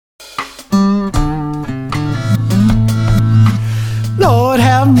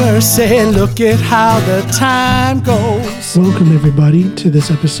mercy, look at how the time goes. Welcome, everybody, to this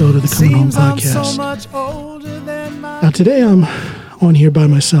episode of the Coming Home Podcast. Now, today I'm on here by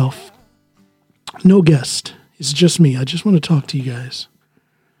myself. No guest. It's just me. I just want to talk to you guys.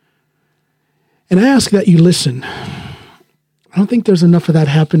 And I ask that you listen. I don't think there's enough of that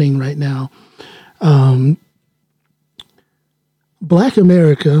happening right now. Black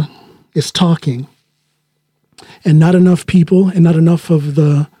America is talking, and not enough people, and not enough of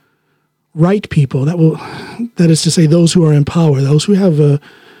the right people, that is to say, those who are in power, those who have a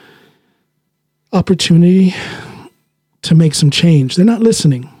opportunity to make some change. They're not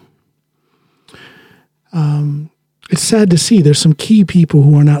listening. It's sad to see there's some key people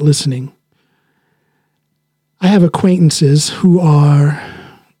who are not listening. I have acquaintances who are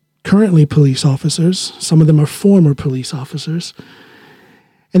currently police officers. Some of them are former police officers,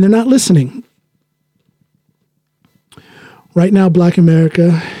 and they're not listening. Right now, Black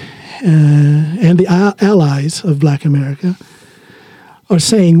America and the allies of Black America are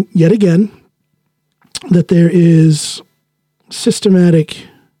saying yet again that there is systematic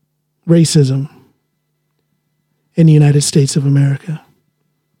racism in the United States of America.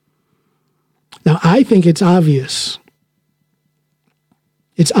 Now, I think it's obvious.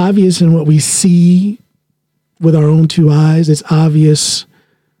 It's obvious in what we see with our own two eyes. It's obvious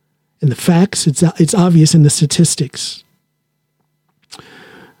in the facts. It's obvious in the statistics.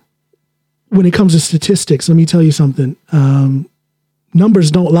 When it comes to statistics, let me tell you something.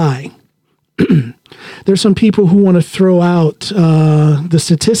 Numbers don't lie. There's some people who want to throw out the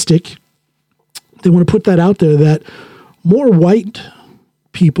statistic. They want to put that out there that more white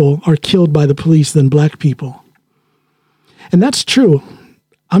people are killed by the police than black people. And that's true.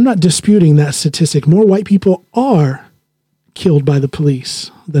 I'm not disputing that statistic. More white people are killed by the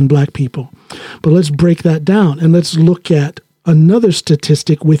police than black people. But let's break that down and let's look at another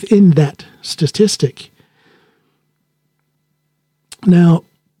statistic within that statistic. Now,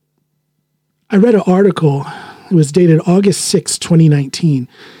 I read an article. It was dated August 6, 2019.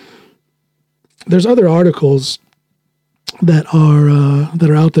 There's other articles that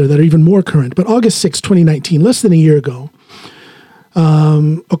are out there that are even more current. But August 6, 2019, less than a year ago,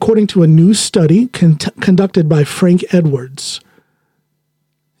 according to a new study conducted by Frank Edwards,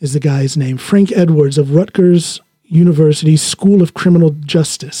 is the guy's name, Frank Edwards of Rutgers University School of Criminal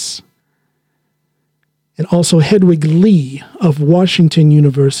Justice, and also Hedwig Lee of Washington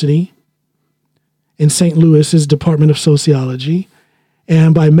University in St. Louis's Department of Sociology,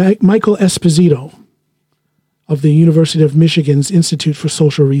 and by Michael Esposito of the University of Michigan's Institute for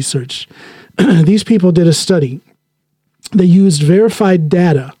Social Research. These people did a study. They used verified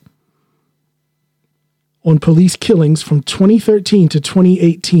data on police killings from 2013 to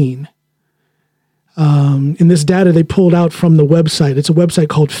 2018. In this data they pulled out from the website. It's a website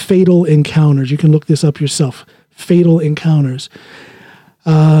called Fatal Encounters. You can look this up yourself. Fatal Encounters.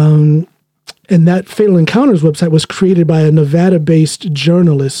 And that Fatal Encounters website was created by a Nevada-based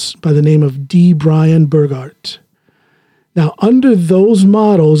journalist by the name of D. Brian Burgart. Now, under those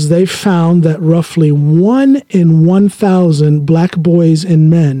models, they found that roughly 1 in 1,000 black boys and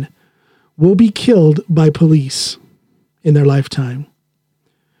men will be killed by police in their lifetime.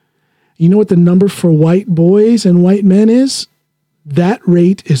 You know what the number for white boys and white men is? That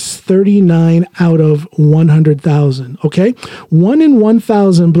rate is 39 out of 100,000, okay? 1 in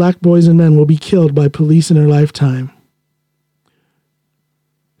 1,000 black boys and men will be killed by police in their lifetime.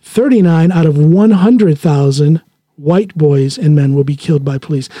 39 out of 100,000 white boys and men will be killed by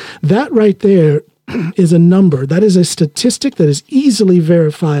police. That right there is a number. That is a statistic that is easily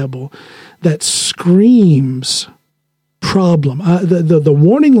verifiable, that screams problem. The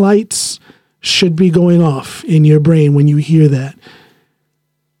warning lights should be going off in your brain when you hear that.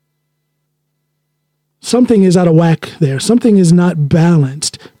 Something is out of whack there. Something is not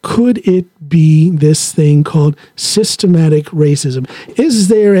balanced. Could it be this thing called systematic racism? Is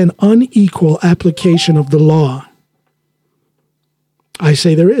there an unequal application of the law? I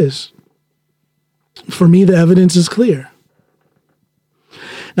say there is. For me, the evidence is clear.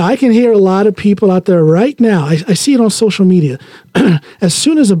 Now, I can hear a lot of people out there right now. I see it on social media. As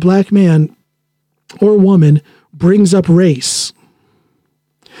soon as a black man or woman brings up race,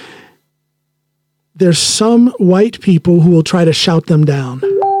 there's some white people who will try to shout them down.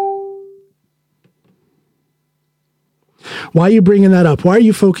 Why are you bringing that up? Why are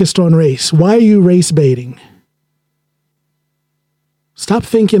you focused on race? Why are you race baiting? Stop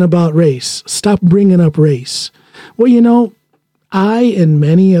thinking about race. Stop bringing up race. Well, you know, I and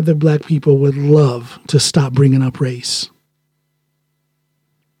many other black people would love to stop bringing up race.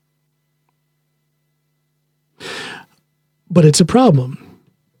 But it's a problem.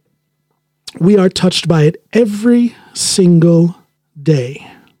 We are touched by it every single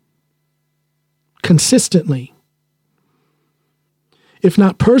day, consistently. If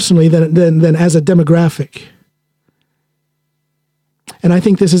not personally, then as a demographic. And I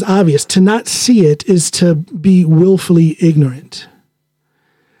think this is obvious. To not see it is to be willfully ignorant.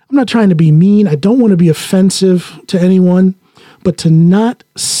 I'm not trying to be mean. I don't want to be offensive to anyone. But to not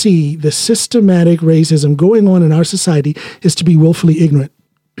see the systematic racism going on in our society is to be willfully ignorant.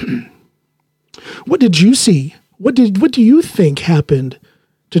 What did you see? What do you think happened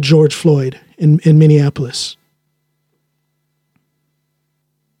to George Floyd in Minneapolis?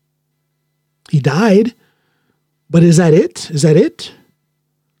 He died, but is that it? Is that it?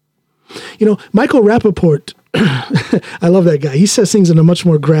 You know, Michael Rappaport, I love that guy. He says things in a much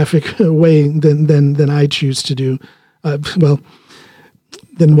more graphic way than I choose to do.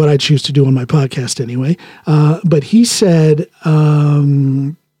 Than what I choose to do on my podcast anyway. But he said,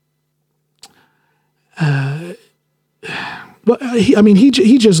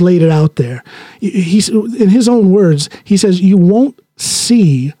 he just laid it out there. He's, in his own words, he says, you won't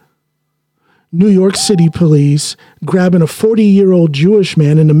see New York City police grabbing a 40-year-old Jewish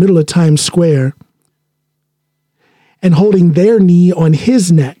man in the middle of Times Square and holding their knee on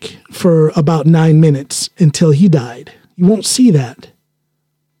his neck for about 9 minutes until he died. You won't see that.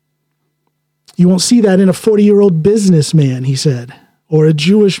 You won't see that in a 40-year-old businessman, he said, or a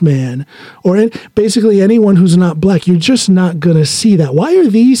Jewish man, or basically anyone who's not black. You're just not going to see that. Why are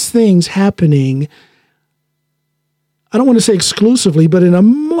these things happening? I don't want to say exclusively, but in a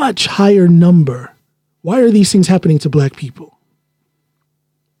much higher number. Why are these things happening to black people?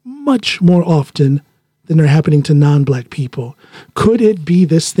 Much more often than they're happening to non-black people. Could it be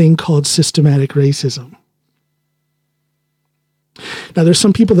this thing called systematic racism? Now, there's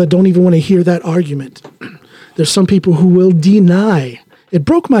some people that don't even want to hear that argument. There's some people who will deny. It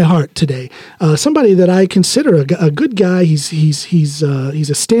broke my heart today. Somebody that I consider a good guy. He's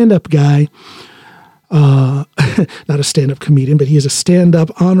a stand-up guy. Not a stand-up comedian, but he is a stand-up,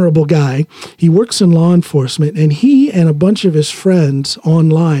 honorable guy. He works in law enforcement, and he and a bunch of his friends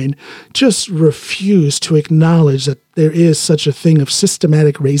online just refuse to acknowledge that there is such a thing of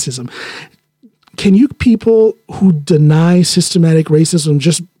systematic racism. Can you people who deny systematic racism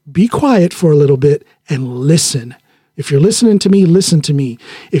just be quiet for a little bit and listen? If you're listening to me, listen to me.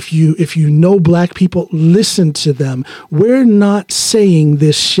 If you know black people, listen to them. We're not saying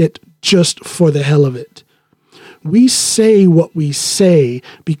this shit just for the hell of it. We say what we say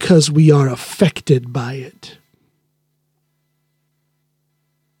because we are affected by it.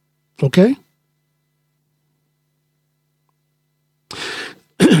 Okay?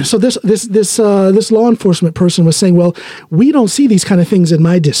 So this law enforcement person was saying, well, we don't see these kind of things in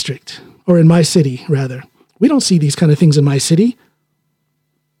my district, or in my city, rather. We don't see these kind of things in my city.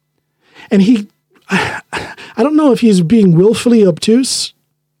 And I don't know if he's being willfully obtuse.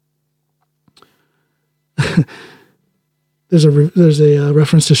 There's a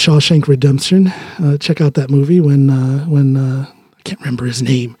reference to Shawshank Redemption. Check out that movie when I can't remember his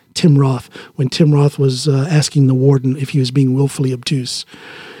name, Tim Roth, when Tim Roth was asking the warden if he was being willfully obtuse.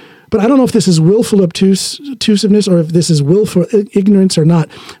 But I don't know if this is willful obtusiveness or if this is willful ignorance or not.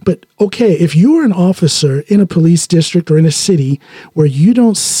 But okay, if you are an officer in a police district or in a city where you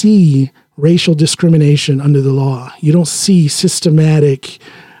don't see racial discrimination under the law, you don't see systematic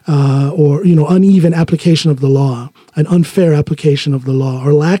or uneven application of the law, an unfair application of the law,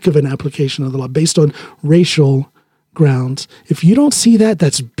 or lack of an application of the law based on racial grounds. If you don't see that,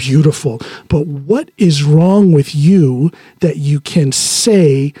 that's beautiful. But what is wrong with you that you can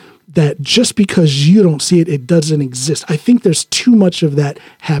say that just because you don't see it, it doesn't exist? I think there's too much of that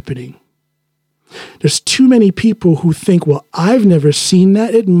happening. There's too many people who think, well, I've never seen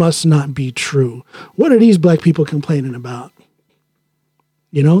that. It must not be true. What are these black people complaining about?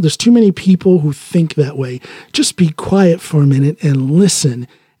 You know, there's too many people who think that way. Just be quiet for a minute and listen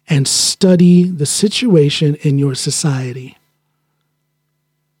and study the situation in your society.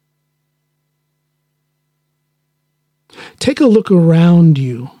 Take a look around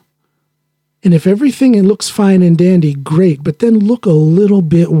you. And if everything looks fine and dandy, great, but then look a little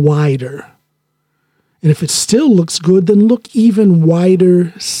bit wider. And if it still looks good, then look even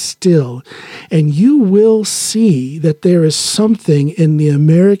wider still. And you will see that there is something in the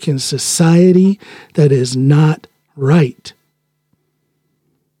American society that is not right.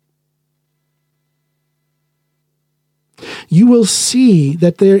 You will see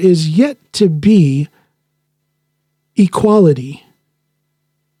that there is yet to be equality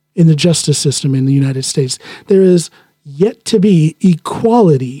in the justice system in the United States. There is yet to be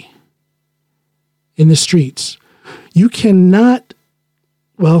equality in the streets. You cannot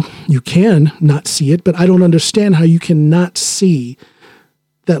well, you can not see it, but I don't understand how you can not see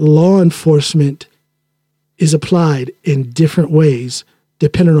that law enforcement is applied in different ways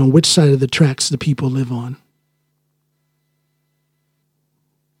depending on which side of the tracks the people live on.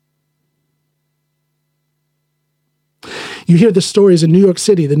 You hear the stories in New York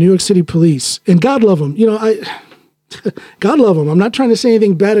City, the New York City police, and God love them. God love them. I'm not trying to say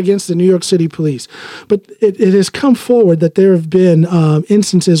anything bad against the New York City police, but it has come forward that there have been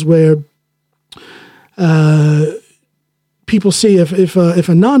instances where people see if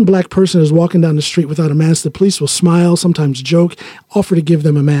a non-black person is walking down the street without a mask, the police will smile, sometimes joke, offer to give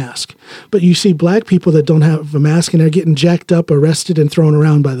them a mask. But you see black people that don't have a mask and they're getting jacked up, arrested, and thrown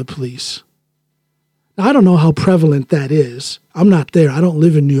around by the police. Now, I don't know how prevalent that is. I'm not there. I don't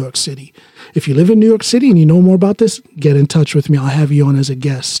live in New York City. If you live in New York City and you know more about this, get in touch with me. I'll have you on as a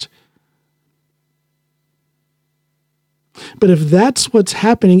guest. But if that's what's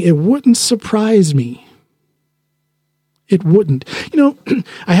happening, it wouldn't surprise me. It wouldn't.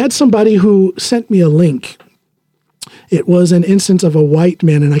 I had somebody who sent me a link. It was an instance of a white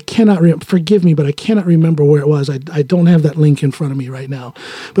man, and I cannot, forgive me, but I cannot remember where it was. I don't have that link in front of me right now.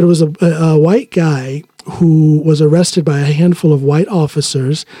 But it was a white guy who was arrested by a handful of white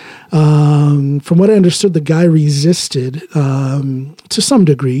officers. From what I understood, the guy resisted to some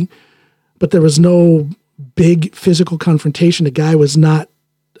degree, but there was no big physical confrontation. The guy was not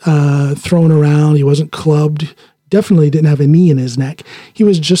thrown around. He wasn't clubbed. Definitely didn't have a knee in his neck. He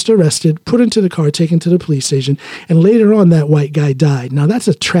was just arrested, put into the car, taken to the police station, and later on that white guy died. Now that's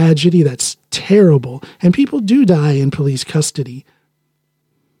a tragedy. That's terrible. And people do die in police custody.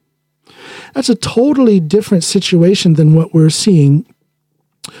 That's a totally different situation than what we're seeing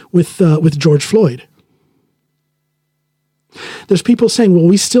with George Floyd. There's people saying, well,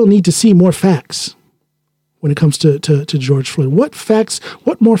 we still need to see more facts when it comes to George Floyd.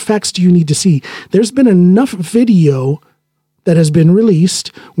 What more facts do you need to see? There's been enough video that has been released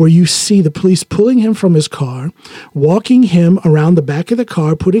where you see the police pulling him from his car, walking him around the back of the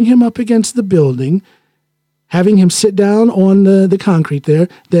car, putting him up against the building, having him sit down on the concrete there,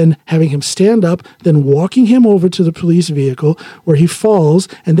 then having him stand up, then walking him over to the police vehicle where he falls,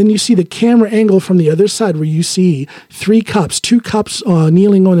 and then you see the camera angle from the other side where you see two cops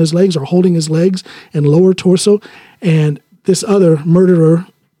kneeling on his legs or holding his legs and lower torso, and this other murderer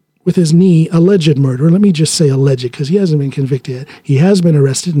with his knee, alleged murderer, let me just say alleged because he hasn't been convicted yet. He has been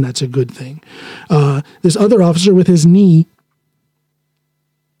arrested, and that's a good thing. This other officer with his knee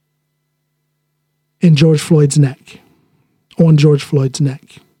on George Floyd's neck.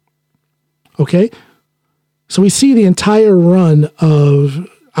 Okay? So we see the entire run of,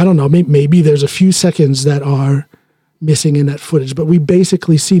 I don't know, maybe there's a few seconds that are missing in that footage, but we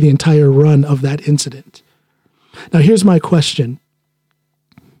basically see the entire run of that incident. Now, here's my question.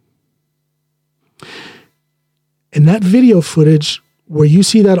 In that video footage where you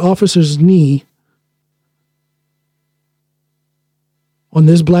see that officer's knee on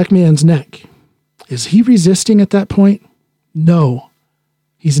this black man's neck, is he resisting at that point? No,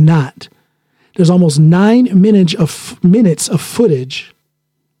 he's not. There's almost 9 minutes of footage.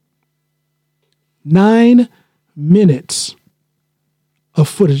 9 minutes of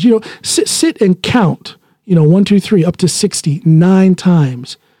footage. Sit and count, 1, 2, 3, up to 60, 9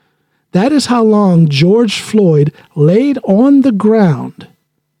 times. That is how long George Floyd laid on the ground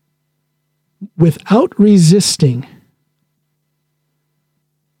without resisting.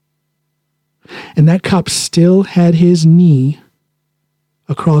 And that cop still had his knee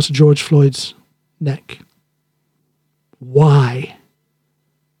across George Floyd's neck. Why?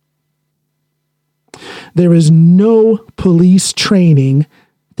 There is no police training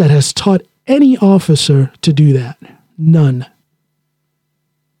that has taught any officer to do that. None.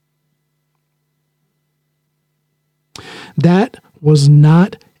 That was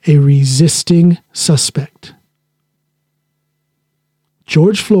not a resisting suspect.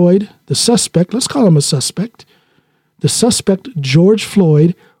 George Floyd, the suspect, let's call him a suspect. The suspect, George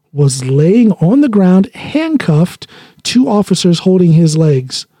Floyd, was laying on the ground, handcuffed, 2 officers holding his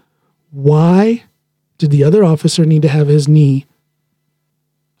legs. Why did the other officer need to have his knee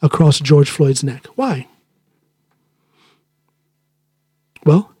across George Floyd's neck? Why?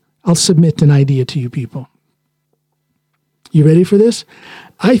 Well, I'll submit an idea to you people. You ready for this?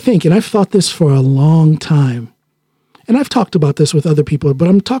 I think, and I've thought this for a long time, and I've talked about this with other people, but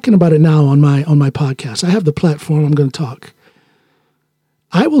I'm talking about it now on my podcast. I have the platform. I'm going to talk.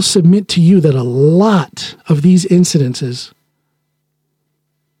 I will submit to you that a lot of these incidences,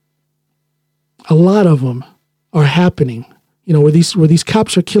 a lot of them are happening, where these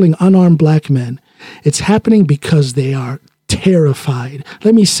cops are killing unarmed black men. It's happening because they are terrified.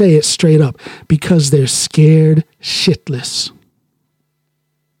 Let me say it straight up, because they're scared shitless.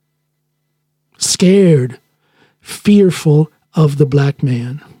 Scared, fearful of the black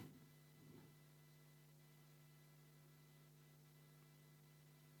man.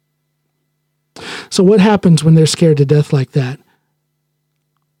 So what happens when they're scared to death like that?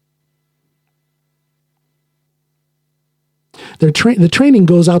 The training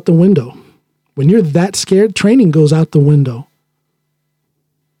goes out the window. When you're that scared, training goes out the window.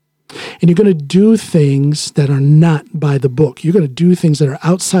 And you're going to do things that are not by the book. You're going to do things that are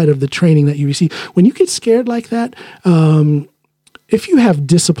outside of the training that you receive. When you get scared like that, if you have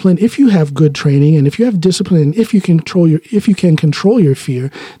discipline, if you have good training, and if you have discipline, and if you can control your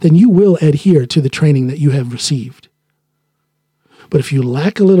fear, then you will adhere to the training that you have received. But if you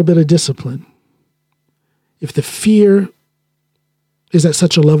lack a little bit of discipline, if the fear is at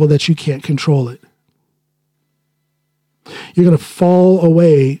such a level that you can't control it, you're going to fall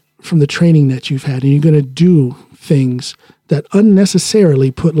away from the training that you've had, and you're going to do things that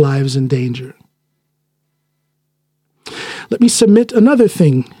unnecessarily put lives in danger. Let me submit another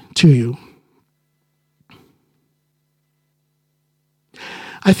thing to you.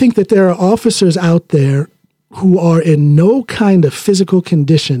 I think that there are officers out there who are in no kind of physical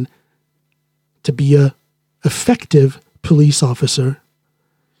condition to be an effective police officer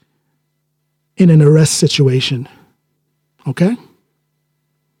in an arrest situation. Okay?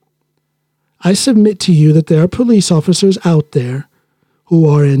 I submit to you that there are police officers out there who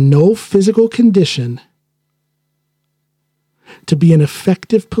are in no physical condition to be an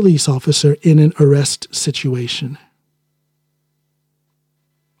effective police officer in an arrest situation.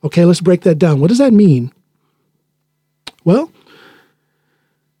 Okay, let's break that down. What does that mean? Well,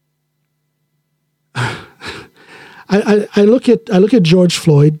 I look at George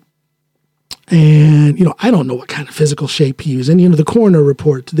Floyd, and I don't know what kind of physical shape he was in. The coroner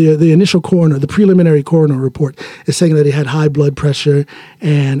report, the initial coroner, the preliminary coroner report is saying that he had high blood pressure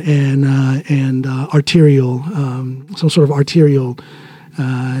and arterial, some sort of arterial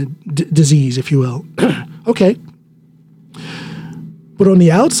disease, if you will. Okay. But on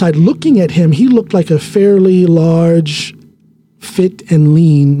the outside, looking at him, he looked like a fairly large, fit and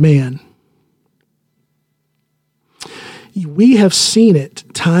lean man. We have seen it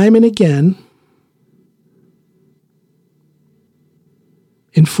time and again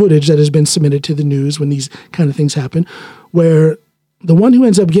in footage that has been submitted to the news when these kind of things happen, where the one who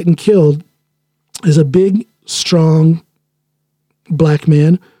ends up getting killed is a big, strong black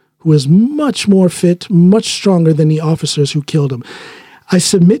man who is much more fit, much stronger than the officers who killed him. I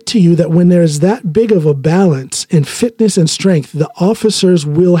submit to you that when there is that big of a balance in fitness and strength, the officers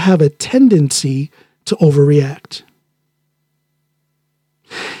will have a tendency to overreact.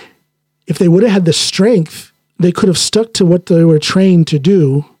 If they would have had the strength, they could have stuck to what they were trained to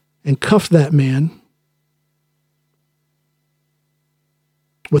do and cuffed that man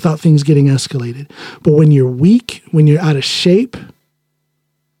without things getting escalated. But when you're weak, when you're out of shape,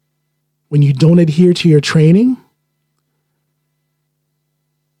 when you don't adhere to your training,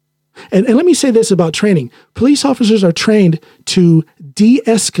 and let me say this about training. Police officers are trained to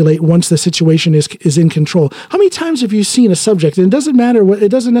de-escalate once the situation is in control. How many times have you seen a subject, and it doesn't matter it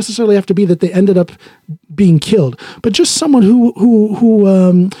doesn't necessarily have to be that they ended up being killed, but just someone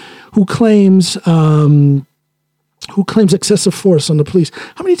who claims excessive force on the police.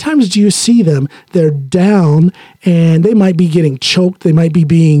 How many times do you see them? They're down and they might be getting choked. They might be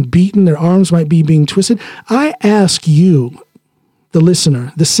being beaten. Their arms might be being twisted. I ask you, the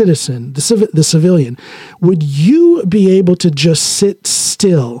listener, the citizen, the civilian, would you be able to just sit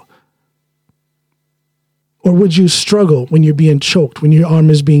still? Or would you struggle when you're being choked, when your arm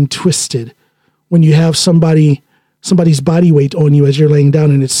is being twisted, when you have somebody's body weight on you as you're laying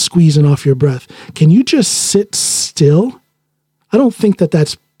down and it's squeezing off your breath? Can you just sit still? I don't think that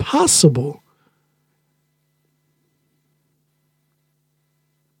that's possible.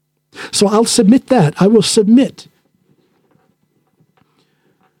 So I'll submit that. I will submit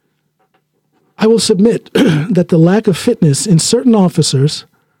that the lack of fitness in certain officers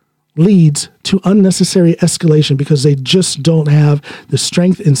leads to unnecessary escalation because they just don't have the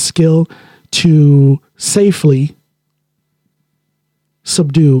strength and skill to safely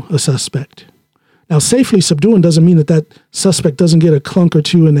subdue a suspect. Now, safely subduing doesn't mean that suspect doesn't get a clunk or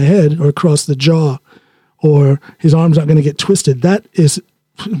two in the head or across the jaw, or his arm's not going to get twisted. That is,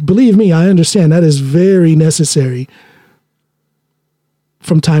 believe me, I understand, that is very necessary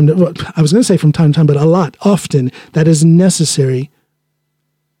from time to time, but a lot, often, that is necessary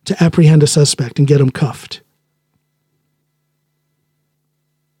to apprehend a suspect and get him cuffed.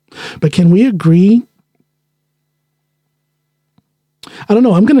 But can we agree I don't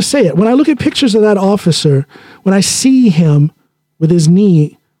know. I'm going to say it. When I look at pictures of that officer, when I see him with his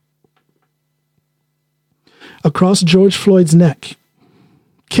knee across George Floyd's neck,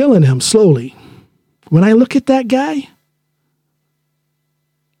 killing him slowly, when I look at that guy,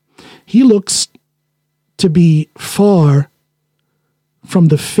 he looks to be far from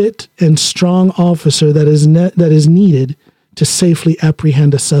the fit and strong officer that is needed to safely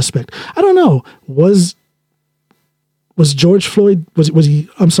apprehend a suspect. I don't know. Was George Floyd, was the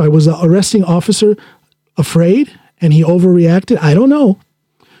arresting officer afraid and he overreacted? I don't know.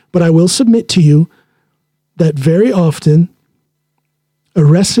 But I will submit to you that very often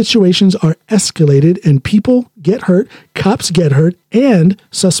arrest situations are escalated and people get hurt, cops get hurt, and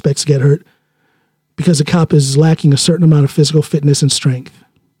suspects get hurt because a cop is lacking a certain amount of physical fitness and strength.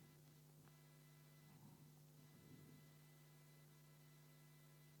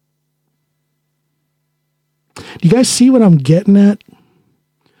 Do you guys see what I'm getting at?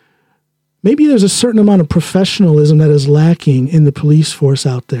 Maybe there's a certain amount of professionalism that is lacking in the police force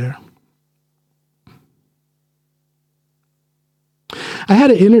out there. I had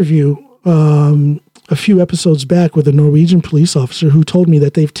an interview a few episodes back with a Norwegian police officer who told me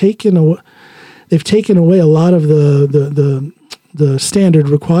that they've taken away a lot of the standard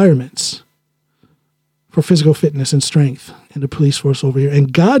requirements for physical fitness and strength in the police force over here.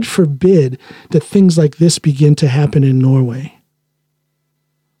 And God forbid that things like this begin to happen in Norway.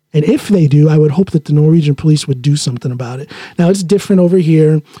 And if they do, I would hope that the Norwegian police would do something about it. Now, it's different over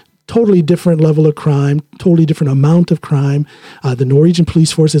here. Totally different level of crime, totally different amount of crime. The Norwegian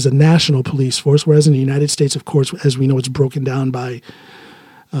police force is a national police force, whereas in the United States, of course, as we know, it's broken down by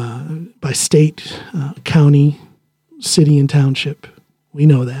state, county, city, and township. We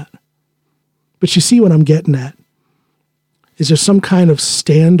know that. But you see what I'm getting at. Is there some kind of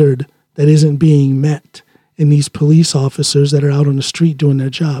standard that isn't being met in these police officers that are out on the street doing their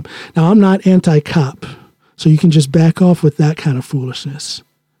job? Now, I'm not anti-cop, so you can just back off with that kind of foolishness.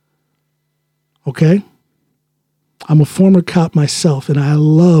 Okay? I'm a former cop myself, and I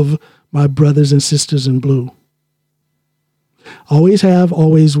love my brothers and sisters in blue. Always have,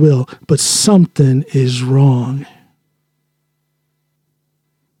 always will, but something is wrong.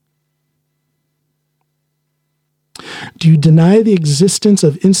 Do you deny the existence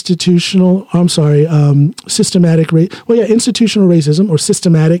of institutional racism or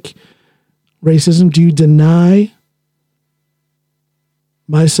systematic racism? Do you deny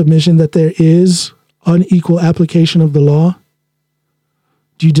my submission that there is unequal application of the law?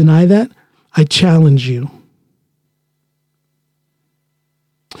 Do you deny that? I challenge you.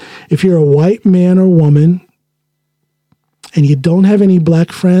 If you're a white man or woman and you don't have any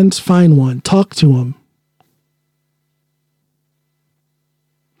black friends, find one. Talk to them.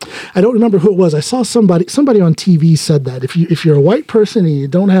 I don't remember who it was. I saw somebody on TV said that. If you're a white person and you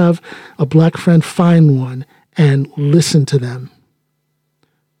don't have a black friend, find one and listen to them.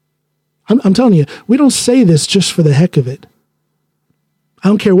 I'm telling you, we don't say this just for the heck of it. I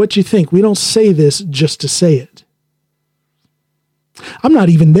don't care what you think. We don't say this just to say it. I'm not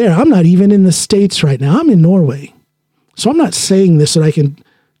even there. I'm not even in the States right now. I'm in Norway. So I'm not saying this so that I can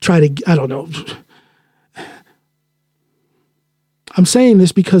try to, I don't know. I'm saying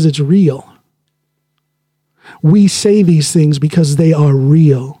this because it's real. We say these things because they are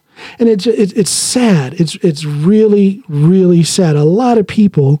real. And it's sad. It's really, really sad. A lot of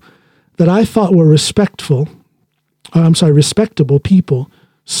people that I thought were respectable people,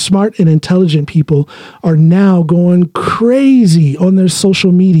 smart and intelligent people, are now going crazy on their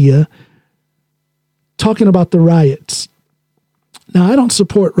social media talking about the riots. Now, I don't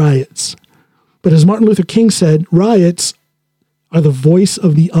support riots, but as Martin Luther King said, riots are the voice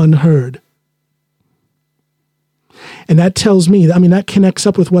of the unheard. And that tells me, that connects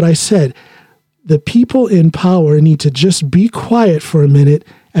up with what I said. The people in power need to just be quiet for a minute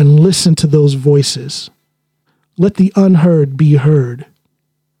and listen to those voices. Let the unheard be heard.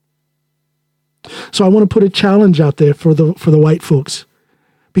 So I want to put a challenge out there for the white folks,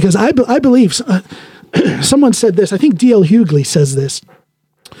 because I believe someone said this. I think D.L. Hughley says this,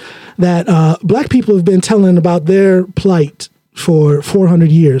 that black people have been telling about their plight for 400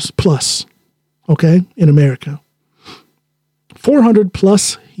 years plus, okay, in America. 400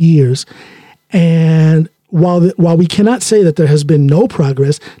 plus years. And while we cannot say that there has been no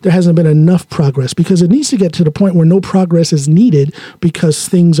progress, there hasn't been enough progress, because it needs to get to the point where no progress is needed because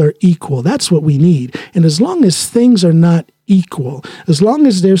things are equal. That's what we need. And as long as things are not equal, as long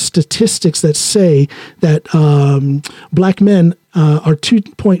as there's statistics that say that black men are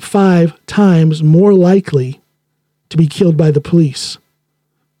 2.5 times more likely to be killed by the police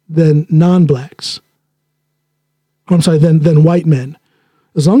than non-blacks, than white men.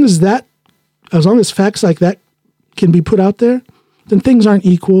 As long as facts like that can be put out there, then things aren't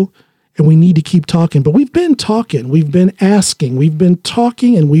equal and we need to keep talking. But we've been talking, we've been asking, we've been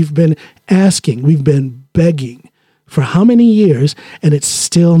talking and we've been asking, we've been begging for how many years, and it's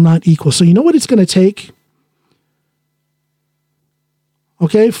still not equal. So you know what it's going to take?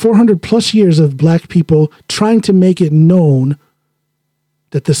 Okay, 400 plus years of black people trying to make it known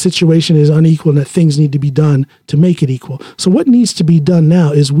that the situation is unequal and that things need to be done to make it equal. So what needs to be done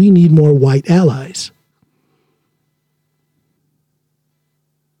now is we need more white allies.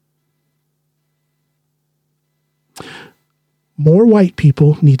 More white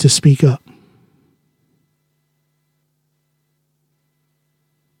people need to speak up.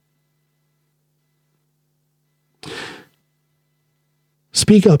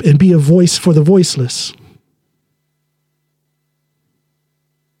 Speak up and be a voice for the voiceless.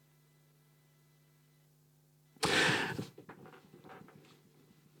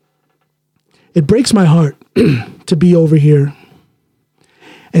 It breaks my heart to be over here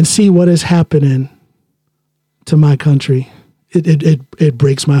and see what is happening to my country. It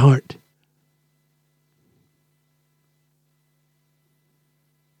breaks my heart.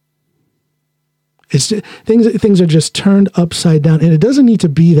 It's just, things are just turned upside down, and it doesn't need to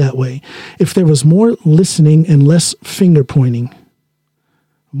be that way. If there was more listening and less finger pointing,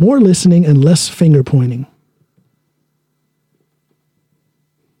 more listening and less finger pointing.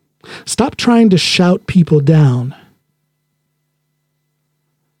 Stop trying to shout people down.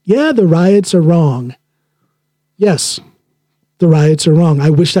 Yeah, the riots are wrong. Yes, the riots are wrong. I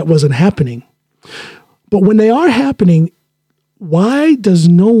wish that wasn't happening. But when they are happening, why does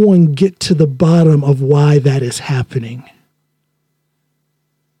no one get to the bottom of why that is happening?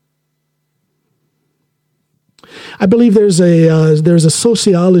 I believe there's a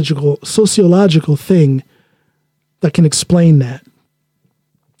sociological thing that can explain that.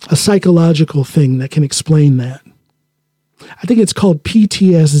 A psychological thing that can explain that. I think it's called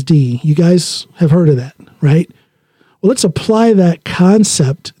PTSD. You guys have heard of that, right? Well, let's apply that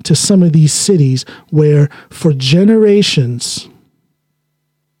concept to some of these cities where for generations,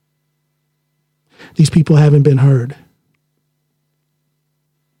 these people haven't been heard.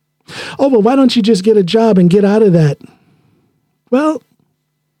 Oh, but why don't you just get a job and get out of that? Well,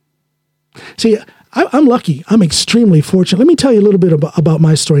 see, I'm lucky. I'm extremely fortunate. Let me tell you a little bit about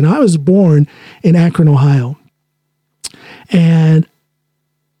my story. Now, I was born in Akron, Ohio. And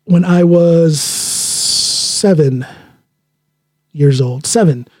when I was 7 years old,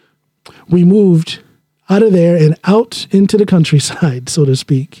 we moved out of there and out into the countryside, so to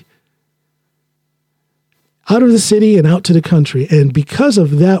speak. Out of the city and out to the country. And because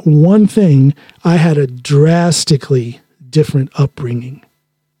of that one thing, I had a drastically different upbringing.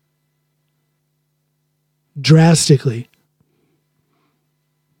 Drastically.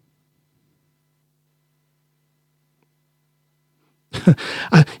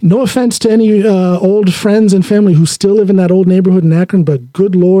 No offense to any old friends and family who still live in that old neighborhood in Akron, but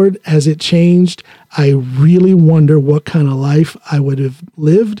good Lord, has it changed? I really wonder what kind of life I would have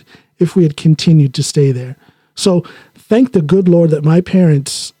lived if we had continued to stay there. So thank the good Lord that my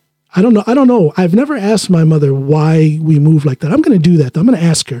parents, I don't know. I've never asked my mother why we moved like that. I'm going to do that. I'm going to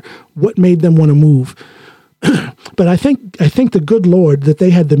ask her what made them want to move. But I think the good Lord that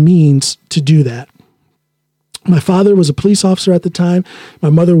they had the means to do that. My father was a police officer at the time.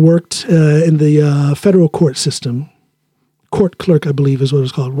 My mother worked in the federal court system. Court clerk, I believe is what it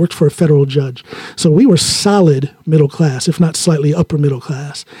was called. Worked for a federal judge. So we were solid middle class, if not slightly upper middle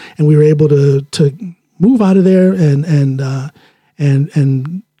class. And we were able to move out of there and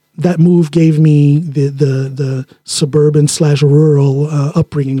that move gave me the suburban / rural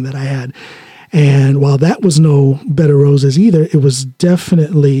upbringing that I had. And while that was no bed of roses either, it was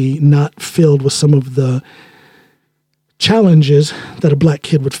definitely not filled with some of the challenges that a black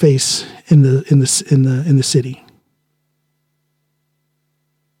kid would face in the city.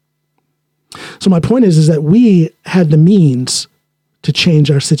 So my point is that we had the means to change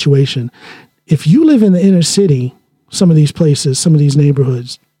our situation. If you live in the inner city, some of these places, some of these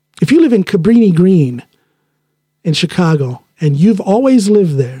neighborhoods, if you live in Cabrini Green in Chicago and you've always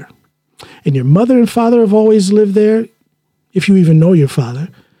lived there, and your mother and father have always lived there, if you even know your father,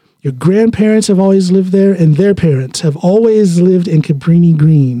 your grandparents have always lived there, and their parents have always lived in Cabrini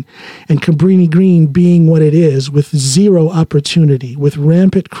Green, and Cabrini Green being what it is, with zero opportunity, with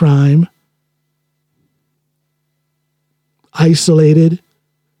rampant crime, isolated,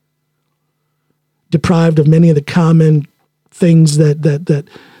 deprived of many of the common things that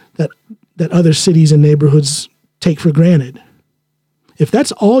other cities and neighborhoods take for granted. If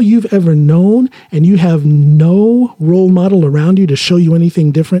that's all you've ever known and you have no role model around you to show you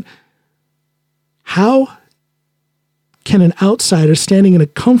anything different, how can an outsider standing in a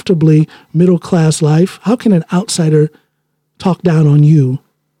comfortably middle-class life, how can an outsider talk down on you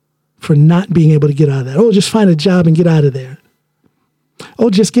for not being able to get out of that? Oh, just find a job and get out of there.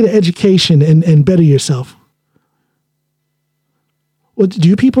 Oh, just get an education and better yourself. Well, do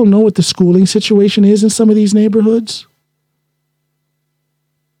you people know what the schooling situation is in some of these neighborhoods?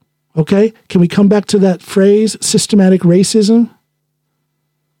 Okay, can we come back to that phrase, systematic racism?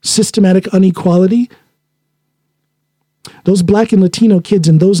 Systematic inequality? Those Black and Latino kids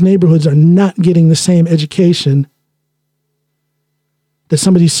in those neighborhoods are not getting the same education that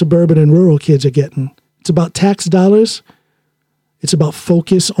some of these suburban and rural kids are getting. It's about tax dollars. It's about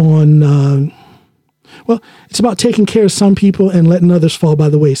focus on, it's about taking care of some people and letting others fall by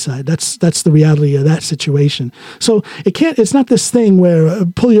the wayside. That's the reality of that situation. So it's not this thing where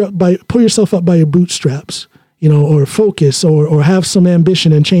pull yourself up by your bootstraps, or focus or have some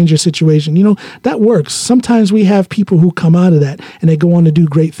ambition and change your situation. That works. Sometimes we have people who come out of that and they go on to do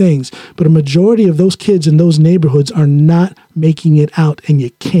great things. But a majority of those kids in those neighborhoods are not making it out, and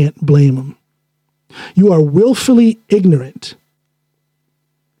you can't blame them. You are willfully ignorant.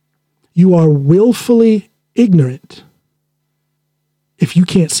 You are willfully ignorant if you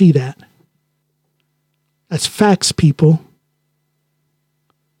can't see that. That's facts, people.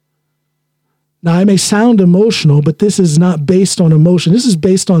 Now, I may sound emotional, but this is not based on emotion. This is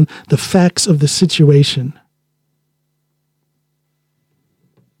based on the facts of the situation.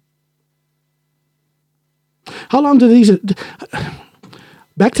 How long do these...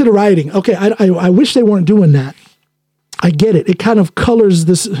 Back to the rioting. Okay, I wish they weren't doing that. I get it. It kind of colors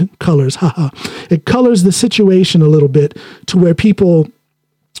It colors the situation a little bit to where people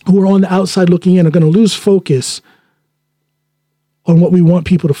who are on the outside looking in are going to lose focus on what we want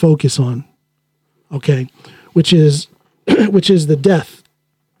people to focus on. Okay, which is the death,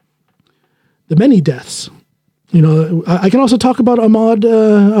 the many deaths. I can also talk about Ahmaud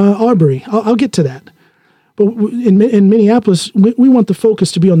Arbery. I'll get to that. But in Minneapolis, we want the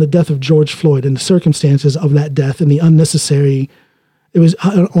focus to be on the death of George Floyd and the circumstances of that death and the unnecessary. It was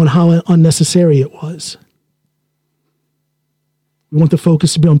on how unnecessary it was. We want the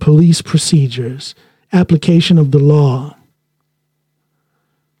focus to be on police procedures, application of the law,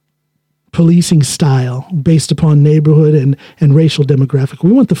 policing style based upon neighborhood and racial demographic.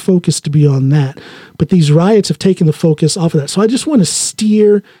 We want the focus to be on that. But these riots have taken the focus off of that. So I just want to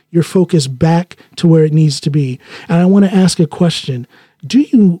steer your focus back to where it needs to be. And I want to ask a question. Do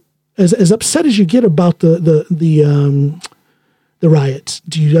you, as upset as you get about the riots,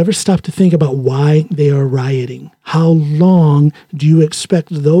 do you ever stop to think about why they are rioting? How long do you expect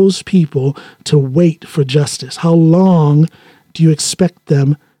those people to wait for justice? How long do you expect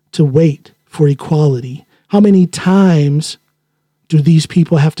them to wait for equality? How many times do these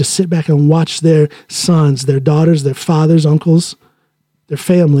people have to sit back and watch their sons, their daughters, their fathers, uncles, their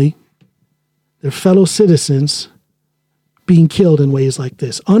family, their fellow citizens being killed in ways like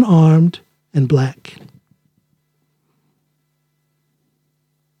this, unarmed and Black?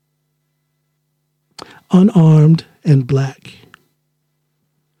 Unarmed and Black.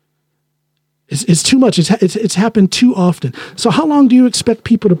 It's too much. It's happened too often. So how long do you expect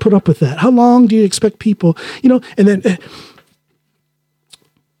people to put up with that? How long do you expect people, and then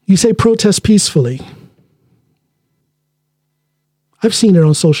you say protest peacefully. I've seen it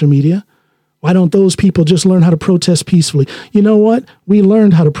on social media. Why don't those people just learn how to protest peacefully? You know what? We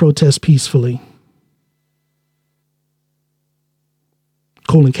learned how to protest peacefully.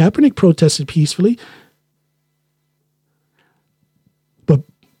 Colin Kaepernick protested peacefully.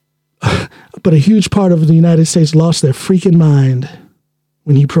 But a huge part of the United States lost their freaking mind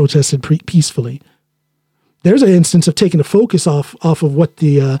when he protested peacefully. There's an instance of taking the focus off of what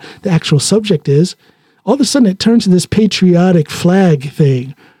the actual subject is. All of a sudden, it turns to this patriotic flag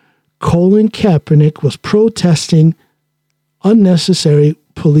thing. Colin Kaepernick was protesting unnecessary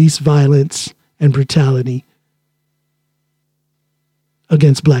police violence and brutality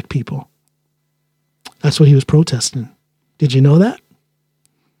against Black people. That's what he was protesting. Did you know that?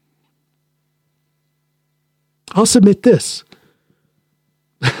 I'll submit this.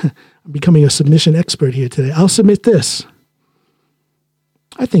 I'm becoming a submission expert here today. I'll submit this.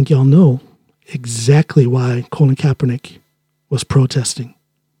 I think y'all know exactly why Colin Kaepernick was protesting.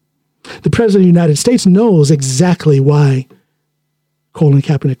 The President of the United States knows exactly why Colin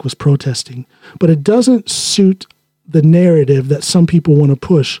Kaepernick was protesting, but it doesn't suit the narrative that some people want to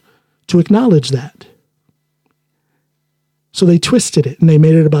push to acknowledge that. So they twisted it and they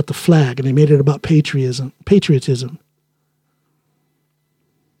made it about the flag and they made it about patriotism.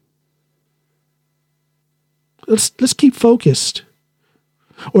 let's keep focused.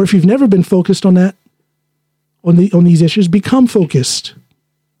 Or if you've never been focused on that, on these issues, become focused.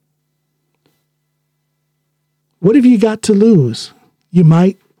 What have you got to lose? You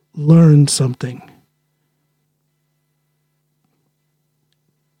might learn something.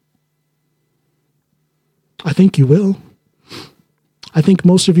 I think you will. I think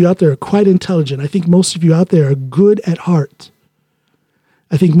most of you out there are quite intelligent. I think most of you out there are good at heart.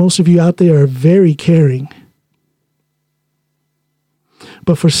 I think most of you out there are very caring.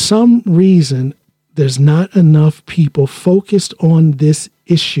 But for some reason, there's not enough people focused on this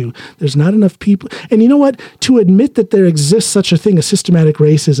issue. There's not enough people. And you know what? To admit that there exists such a thing as systematic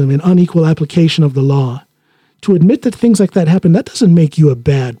racism and unequal application of the law, to admit that things like that happen, that doesn't make you a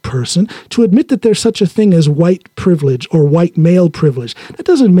bad person. To admit that there's such a thing as white privilege or white male privilege, that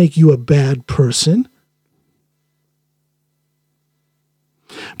doesn't make you a bad person.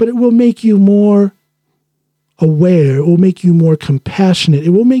 But it will make you more aware. It will make you more compassionate. It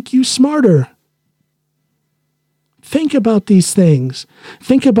will make you smarter. Think about these things.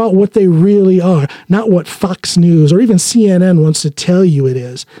 Think about what they really are, not what Fox News or even CNN wants to tell you it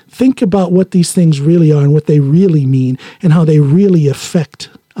is. Think about what these things really are and what they really mean and how they really affect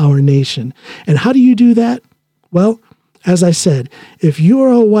our nation. And how do you do that? Well, as I said, if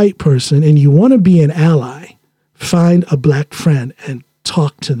you're a white person and you want to be an ally, find a black friend and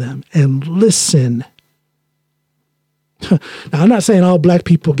talk to them and listen. Now, I'm not saying all black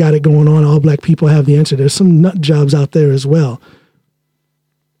people got it going on. All black people have the answer. There's some nut jobs out there as well.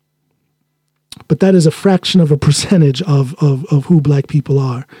 But that is a fraction of a percentage of who black people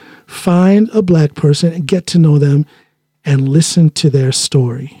are. Find a black person and get to know them and listen to their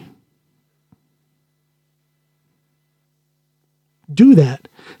story. Do that.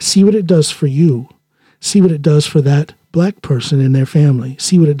 See what it does for you. See what it does for that black person and their family.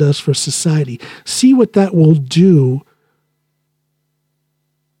 See what it does for society. See what that will do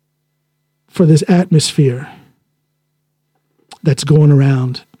for this atmosphere that's going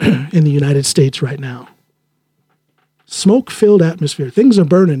around in the United States right now. Smoke-filled atmosphere. Things are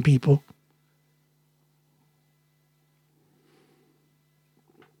burning, people.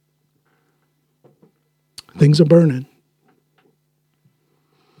 Things are burning.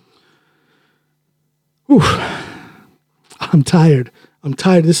 Whew. I'm tired.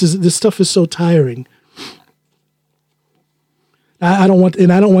 This stuff is so tiring. I don't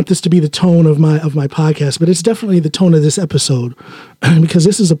want this to be the tone of my podcast, but it's definitely the tone of this episode because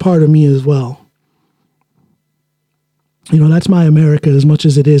this is a part of me as well. You know, that's my America as much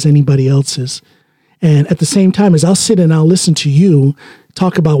as it is anybody else's. And at the same time, as I'll sit and I'll listen to you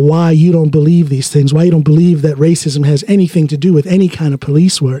talk about why you don't believe these things, why you don't believe that racism has anything to do with any kind of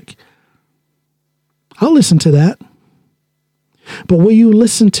police work, I'll listen to that. But will you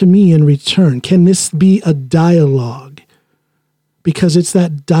listen to me in return? Can this be a dialogue? Because it's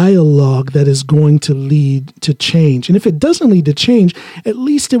that dialogue that is going to lead to change. And if it doesn't lead to change, at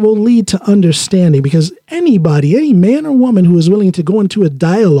least it will lead to understanding. Because anybody, any man or woman who is willing to go into a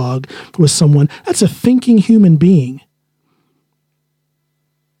dialogue with someone, that's a thinking human being.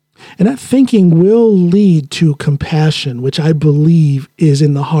 And that thinking will lead to compassion, which I believe is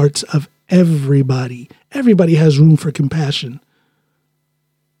in the hearts of everybody. Everybody has room for compassion.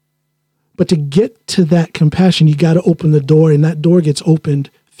 But to get to that compassion, you got to open the door, and that door gets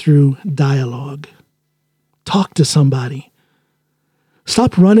opened through dialogue. Talk to somebody.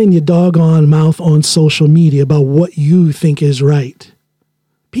 Stop running your doggone mouth on social media about what you think is right.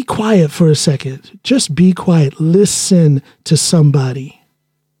 Be quiet for a second. Just be quiet. Listen to somebody.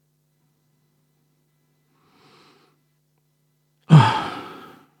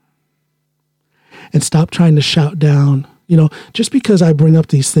 And stop trying to shout down. You know, just because I bring up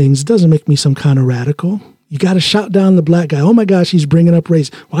these things doesn't make me some kind of radical. You got to shout down the black guy. Oh my gosh, he's bringing up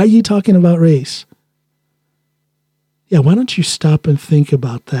race. Why are you talking about race? Yeah, why don't you stop and think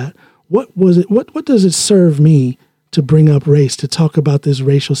about that? What was it? What does it serve me to bring up race, to talk about this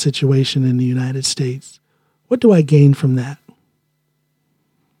racial situation in the United States? What do I gain from that?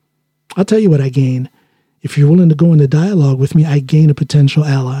 I'll tell you what I gain. If you're willing to go into dialogue with me, I gain a potential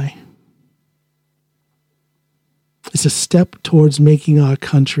ally. It's a step towards making our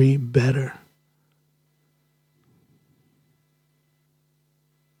country better.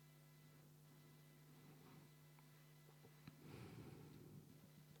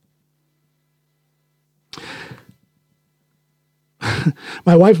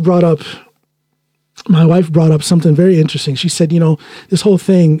 My wife brought up something very interesting. She said, you know, this whole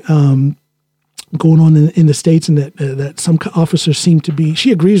thing going on in the States, and that some officers seem to be,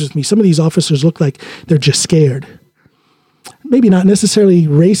 she agrees with me, some of these officers look like they're just scared. maybe not necessarily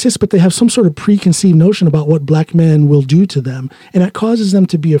racist, but they have some sort of preconceived notion about what black men will do to them. And that causes them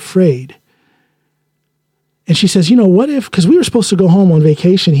to be afraid. And she says, what if, because we were supposed to go home on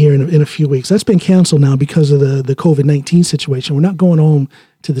vacation here in a few weeks. That's been canceled now because of the COVID-19 situation. We're not going home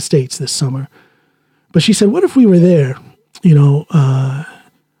to the States this summer. But she said, what if we were there,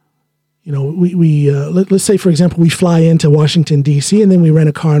 let's say, for example, we fly into Washington, D.C., and then we rent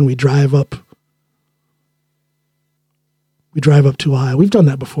a car and we drive up to Ohio. We've done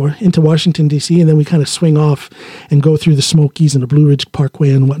that before, into Washington, D.C., and then we kind of swing off and go through the Smokies and the Blue Ridge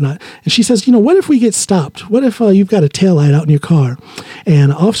Parkway and whatnot. And she says, what if we get stopped? What if you've got a taillight out in your car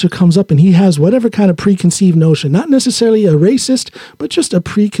and an officer comes up and he has whatever kind of preconceived notion, not necessarily a racist, but just a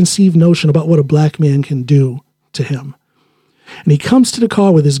preconceived notion about what a black man can do to him. And he comes to the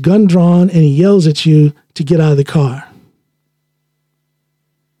car with his gun drawn and he yells at you to get out of the car.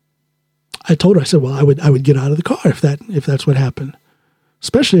 I told her, I said, well, I would get out of the car if that's what happened,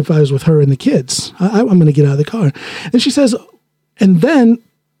 especially if I was with her and the kids. I'm going to get out of the car. And she says, and then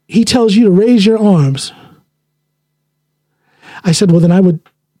he tells you to raise your arms. I said, well, then I would,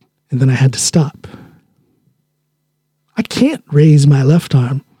 and then I had to stop. I can't raise my left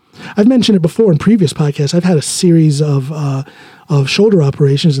arm. I've mentioned it before in previous podcasts. I've had a series of shoulder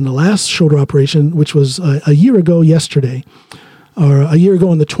operations, and the last shoulder operation, which was a year ago yesterday, or a year ago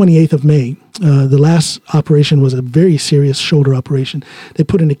on the 28th of May, the last operation was a very serious shoulder operation. They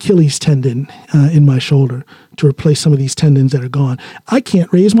put an Achilles tendon in my shoulder to replace some of these tendons that are gone. I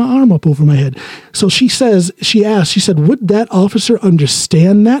can't raise my arm up over my head. So she said, would that officer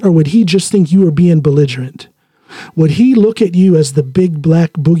understand that, or would he just think you were being belligerent? Would he look at you as the big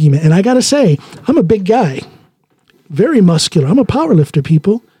black boogeyman? And I got to say, I'm a big guy, very muscular. I'm a power lifter,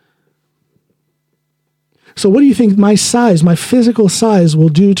 people. So what do you think my physical size will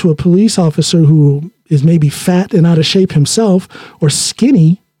do to a police officer who is maybe fat and out of shape himself, or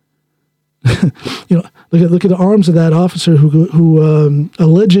skinny? Look at the arms of that officer who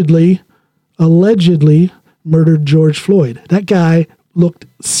allegedly murdered George Floyd. That guy looked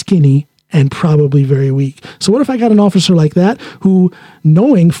skinny and probably very weak. So what if I got an officer like that who,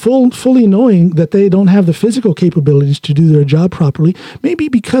 fully knowing that they don't have the physical capabilities to do their job properly, maybe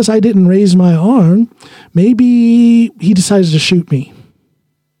because I didn't raise my arm, maybe he decides to shoot me.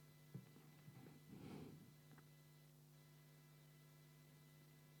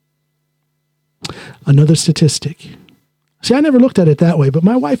 Another statistic. See, I never looked at it that way, but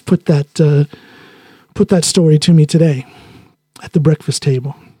my wife put that story to me today at the breakfast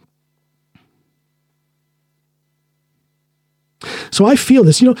table. So I feel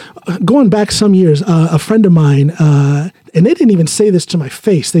this, going back some years, a friend of mine, and they didn't even say this to my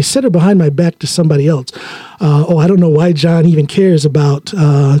face. They said it behind my back to somebody else. I don't know why John even cares about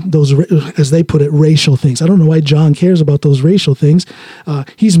those, as they put it, racial things. I don't know why John cares about those racial things.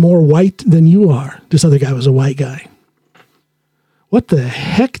 He's more white than you are. This other guy was a white guy. What the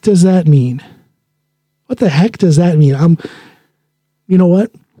heck does that mean? What the heck does that mean? You know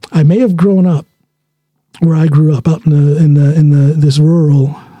what? I may have grown up where I grew up, out in this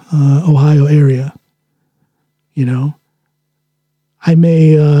rural Ohio area. I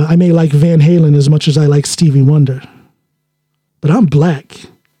may like Van Halen as much as I like Stevie Wonder, but I'm black.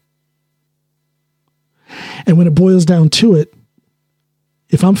 And when it boils down to it,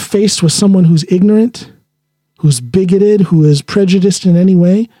 if I'm faced with someone who's ignorant, who's bigoted, who is prejudiced in any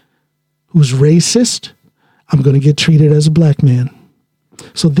way, who's racist, I'm going to get treated as a black man.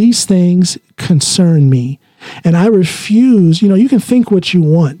 So these things concern me, and I refuse. You can think what you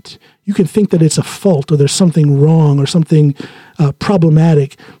want. You can think that it's a fault or there's something wrong or something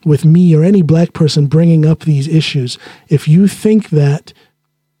problematic with me or any black person bringing up these issues. If you think that,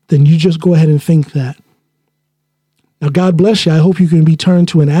 then you just go ahead and think that. Now, God bless you. I hope you can be turned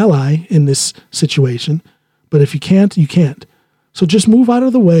to an ally in this situation, but if you can't, you can't. So just move out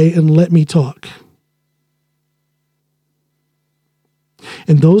of the way and let me talk.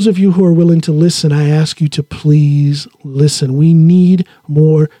 And those of you who are willing to listen, I ask you to please listen. We need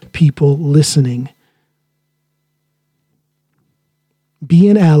more people listening. Be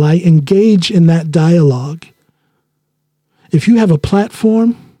an ally. Engage in that dialogue. If you have a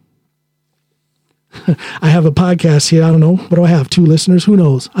platform, I have a podcast here. I don't know. What do I have? 2 listeners? Who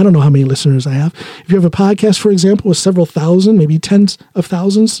knows? I don't know how many listeners I have. If you have a podcast, for example, with several thousand, maybe tens of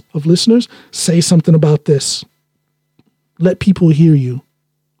thousands of listeners, say something about this. Let people hear you.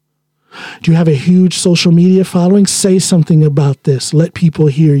 Do you have a huge social media following? Say something about this. Let people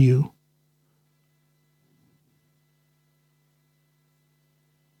hear you.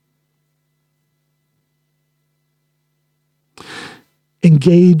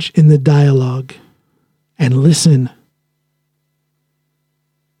 Engage in the dialogue and listen.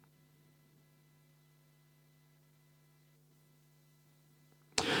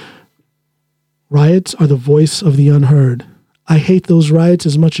 Riots are the voice of the unheard. I hate those riots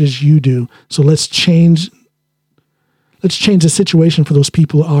as much as you do. So let's change the situation for those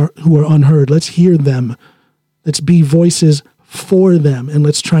people who are unheard. Let's hear them. Let's be voices for them, and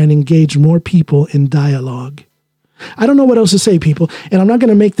let's try and engage more people in dialogue. I don't know what else to say, people, and I'm not going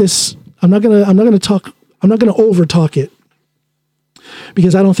to make this. I'm not going to over talk it,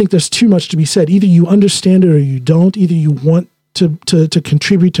 because I don't think there's too much to be said. Either you understand it or you don't. Either you want to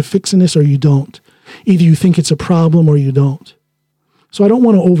contribute to fixing this or you don't. Either you think it's a problem or you don't. So I don't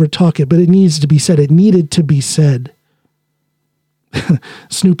want to over talk it, but it needs to be said. It needed to be said.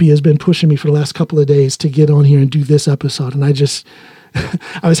 Snoopy has been pushing me for the last couple of days to get on here and do this episode. And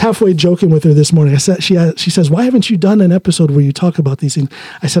I was halfway joking with her this morning. She says, why haven't you done an episode where you talk about these things?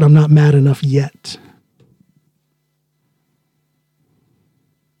 I said, I'm not mad enough yet.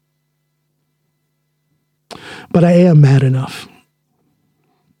 But I am mad enough.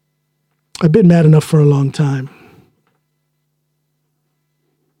 I've been mad enough for a long time.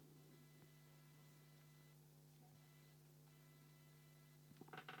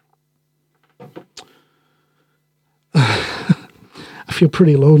 I feel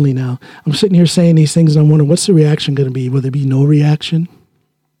pretty lonely now. I'm sitting here saying these things and I'm wondering, what's the reaction going to be? Will there be no reaction?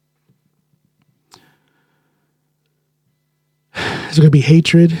 Is there going to be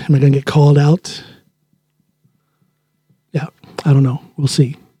hatred? Am I going to get called out? Yeah, I don't know. We'll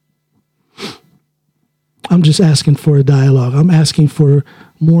see. I'm just asking for a dialogue. I'm asking for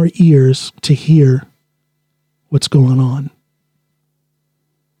more ears to hear what's going on.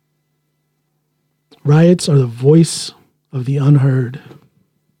 Riots are the voice of the unheard.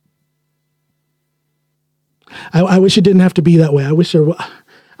 I wish it didn't have to be that way. I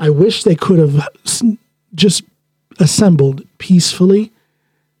wish they could have just assembled peacefully.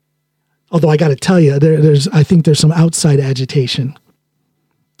 Although I got to tell you, I think there's some outside agitation.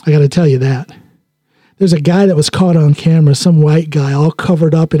 I got to tell you that. There's a guy that was caught on camera, some white guy, all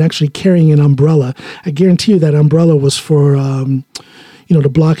covered up and actually carrying an umbrella. I guarantee you that umbrella was for, to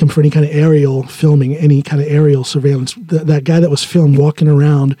block him for any kind of aerial filming, any kind of aerial surveillance. That guy that was filmed walking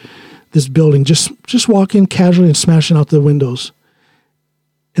around this building, just walking casually and smashing out the windows.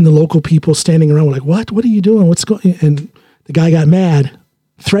 And the local people standing around were like, what? What are you doing? What's going on? And the guy got mad,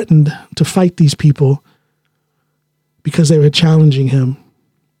 threatened to fight these people because they were challenging him.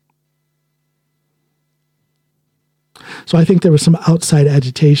 So I think there was some outside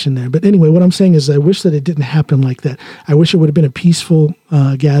agitation there. But anyway, what I'm saying is I wish that it didn't happen like that. I wish it would have been a peaceful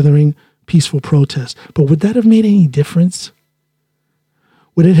gathering, peaceful protest. But would that have made any difference?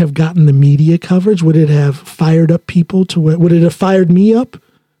 Would it have gotten the media coverage? Would it have fired up people would it have fired me up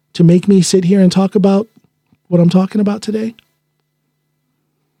to make me sit here and talk about what I'm talking about today?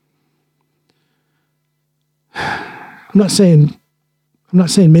 I'm not saying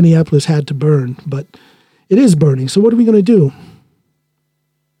Minneapolis had to burn, but it is burning. So what are we going to do?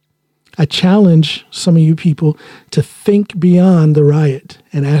 I challenge some of you people to think beyond the riot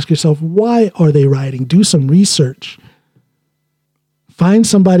and ask yourself, why are they rioting? Do some research. Find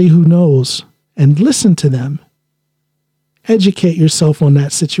somebody who knows and listen to them. Educate yourself on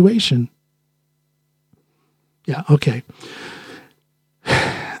that situation. Yeah, okay.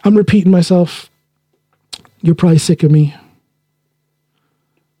 I'm repeating myself. You're probably sick of me.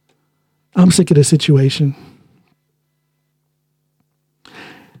 I'm sick of the situation.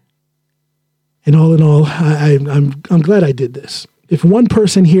 And all in all, I'm glad I did this. If one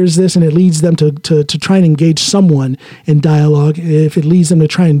person hears this and it leads them to try and engage someone in dialogue, if it leads them to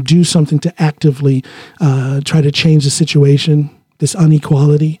try and do something to actively try to change the situation, this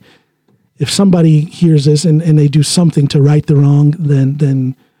inequality, if somebody hears this and they do something to right the wrong,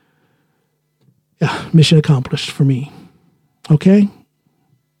 then yeah, mission accomplished for me. Okay?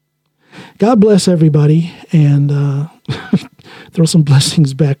 God bless everybody, and throw some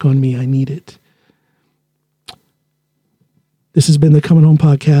blessings back on me. I need it. This has been the Coming Home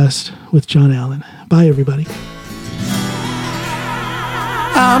Podcast with John Allen. Bye, everybody.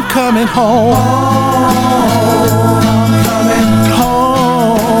 I'm coming home. I'm coming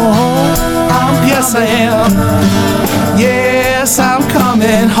home. Yes, I am. Yes, I'm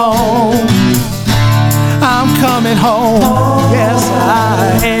coming home. I'm coming home.